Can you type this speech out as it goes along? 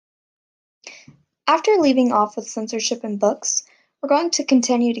After leaving off with censorship in books, we're going to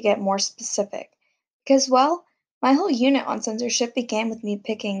continue to get more specific. Because, well, my whole unit on censorship began with me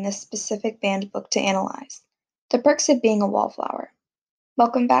picking this specific banned book to analyze The Perks of Being a Wallflower.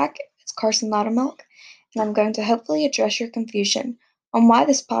 Welcome back, it's Carson Loudermilk, and I'm going to hopefully address your confusion on why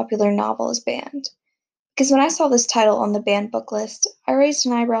this popular novel is banned. Because when I saw this title on the banned book list, I raised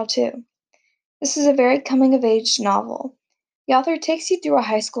an eyebrow too. This is a very coming of age novel. The author takes you through a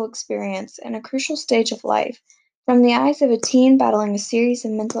high school experience and a crucial stage of life from the eyes of a teen battling a series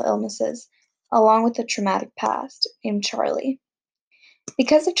of mental illnesses, along with a traumatic past, named Charlie.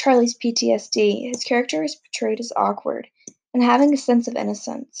 Because of Charlie's PTSD, his character is portrayed as awkward and having a sense of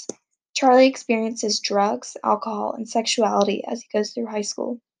innocence. Charlie experiences drugs, alcohol, and sexuality as he goes through high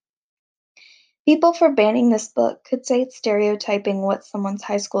school. People for banning this book could say it's stereotyping what someone's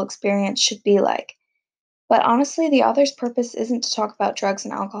high school experience should be like, but honestly, the author's purpose isn't to talk about drugs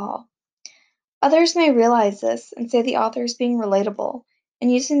and alcohol. Others may realize this and say the author is being relatable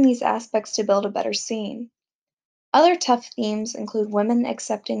and using these aspects to build a better scene. Other tough themes include women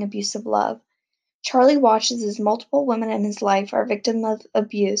accepting abusive love. Charlie watches as multiple women in his life are victims of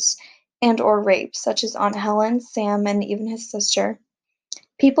abuse and/or rape, such as Aunt Helen, Sam, and even his sister.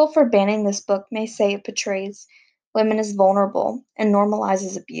 People for banning this book may say it portrays women as vulnerable and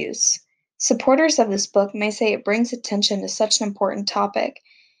normalizes abuse. Supporters of this book may say it brings attention to such an important topic,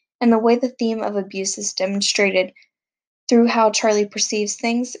 and the way the theme of abuse is demonstrated through how Charlie perceives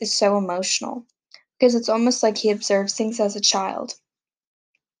things is so emotional, because it's almost like he observes things as a child.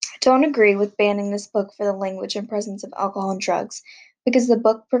 I don't agree with banning this book for the language and presence of alcohol and drugs, because the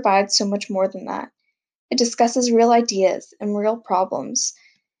book provides so much more than that. It discusses real ideas and real problems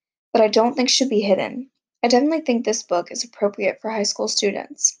but I don't think should be hidden. I definitely think this book is appropriate for high school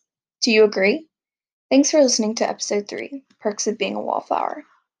students. Do you agree? Thanks for listening to episode 3, Perks of Being a Wallflower.